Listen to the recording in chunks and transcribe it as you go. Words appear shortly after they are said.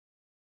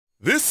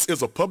This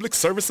is a public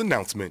service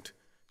announcement.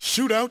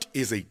 Shootout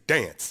is a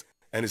dance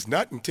and is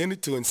not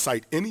intended to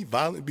incite any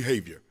violent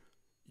behavior.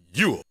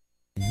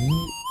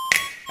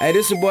 Hey,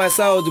 this your boy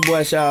Soulja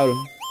Boy, shout.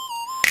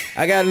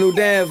 I got a new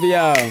dance for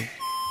y'all.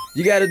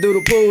 You gotta do the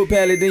pool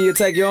pallet, then you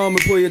take your arm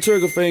and pull your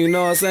trigger finger, you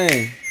know what I'm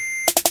saying?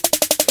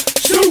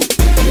 Shoot!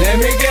 Let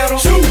me get 'em.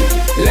 Shoot!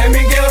 Let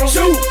me get 'em.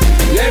 Shoot!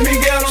 Let me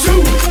get 'em.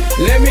 Shoot!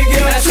 Let me get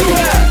 'em. Now shoot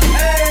out!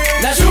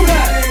 Now shoot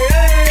out!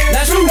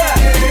 Now shoot out!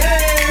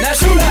 Now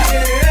shoot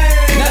out!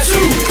 Now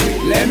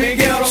shoot! Let me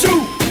get 'em.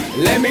 Shoot!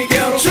 Let me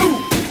get 'em. Shoot!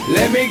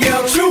 Let me get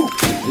 'em. Shoot!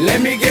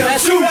 Let me get 'em. Now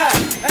shoot out!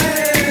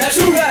 Now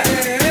shoot out!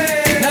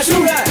 Now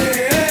shoot out!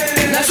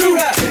 Now shoot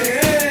out!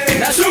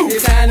 Now shoot!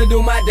 It's time to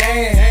do my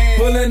dance,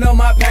 pulling on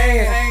my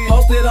pants,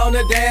 posted on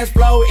the dance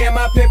floor in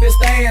my pimpin'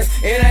 stance.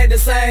 It ain't the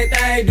same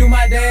thing, do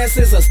my dance,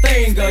 it's a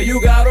stinger. You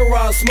gotta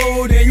rock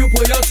smooth and you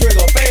pull your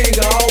trigger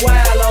finger. All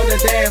wild on the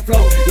dance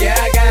floor, yeah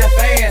I got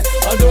fans.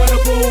 I'm doing the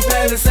pool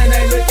palace and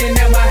they looking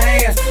at my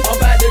hands. I'm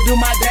about to do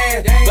my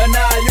dance, but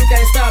nah you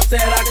can't stop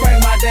that. I crank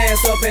my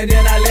dance up and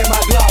then I let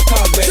my Glock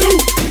come back.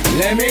 Shoot!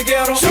 Let me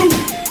get 'em. Shoot!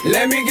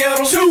 Let me get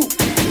 'em. Shoot!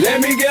 Let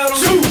me get 'em.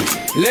 Shoot!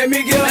 Let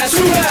me get 'em. Now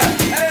shoot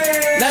out!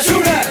 Now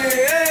shoot out!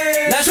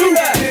 Now shoot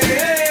out!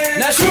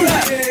 Now shoot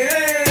out!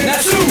 Now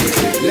shoot!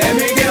 Let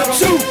me get 'em.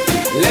 Shoot!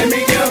 Let me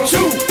get 'em.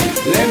 Shoot!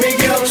 Let me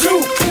get 'em.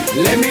 Shoot!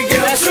 Let me get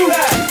 'em. Now shoot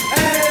out!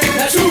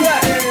 Now shoot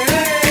out!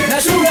 Now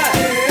shoot out!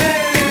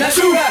 Now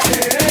shoot out!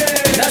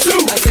 Now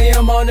shoot! I see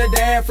 'em on the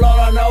dance floor,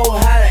 don't know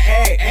how to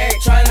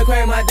act. Trying to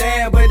crank my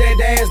dance, but they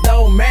dance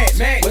don't match.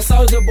 When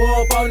Soulja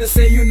Boy up on the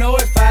scene, you know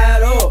it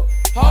fired up.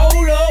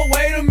 Hold up,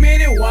 wait a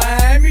minute,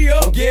 wind me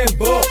up. Get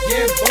booked,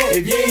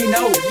 if you ain't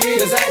know,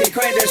 cause I done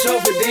crank that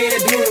chauffeur,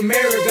 then do the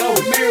merry-go.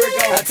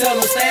 I tell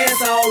them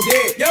dance on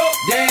deck,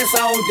 dance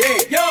on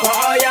deck. For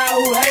all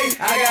y'all who hate,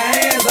 I got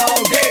hands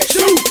on deck.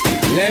 Shoot!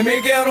 Let me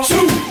get 'em.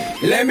 Shoot!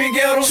 Let me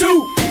get 'em.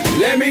 Shoot!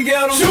 Let me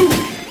get 'em. Shoot!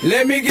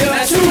 Let me get 'em.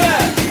 Now shoot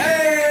out!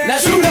 Now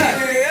shoot out!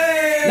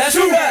 Now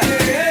shoot out!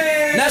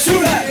 Now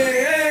shoot out!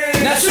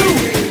 Now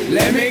shoot!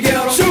 Let me get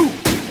 'em. Shoot!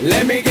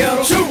 Let me get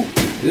 'em. Shoot!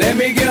 Let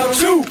me get 'em.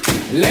 Shoot!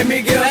 Let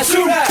me get 'em. Now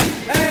shoot out!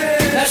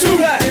 Now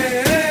shoot out!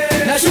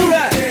 Now shoot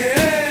out!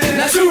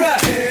 Now shoot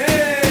out!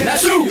 Now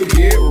shoot! You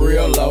get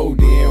real low,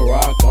 then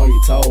rock on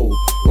your toes.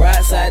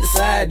 Right side to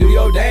side, do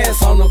your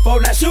dance on the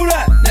floor. Now shoot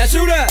out! Now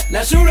shoot out!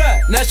 Now shoot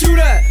out! Now shoot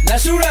out! Now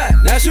shoot out!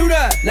 Now shoot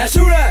out! Now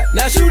shoot out!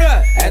 Now shoot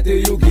out! After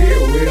you get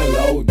real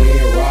low,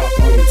 then rock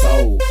on your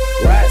toes.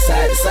 Right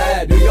side to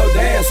side, do your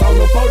dance on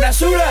the floor. Now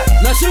shoot out!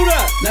 Now shoot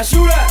out! Now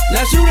shoot out!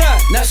 Now shoot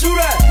out! Now shoot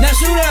out! Now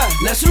shoot out!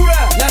 Now shoot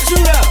out! Now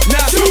shoot out!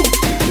 Now shoot!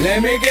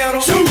 Let me get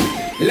 'em. Shoot!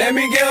 Let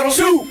me get 'em.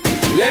 Shoot!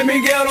 Let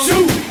me get 'em.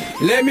 Shoot!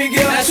 Let me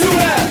get 'em. Now shoot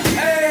out!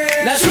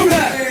 Now shoot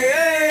out!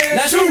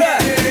 Now shoot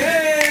out!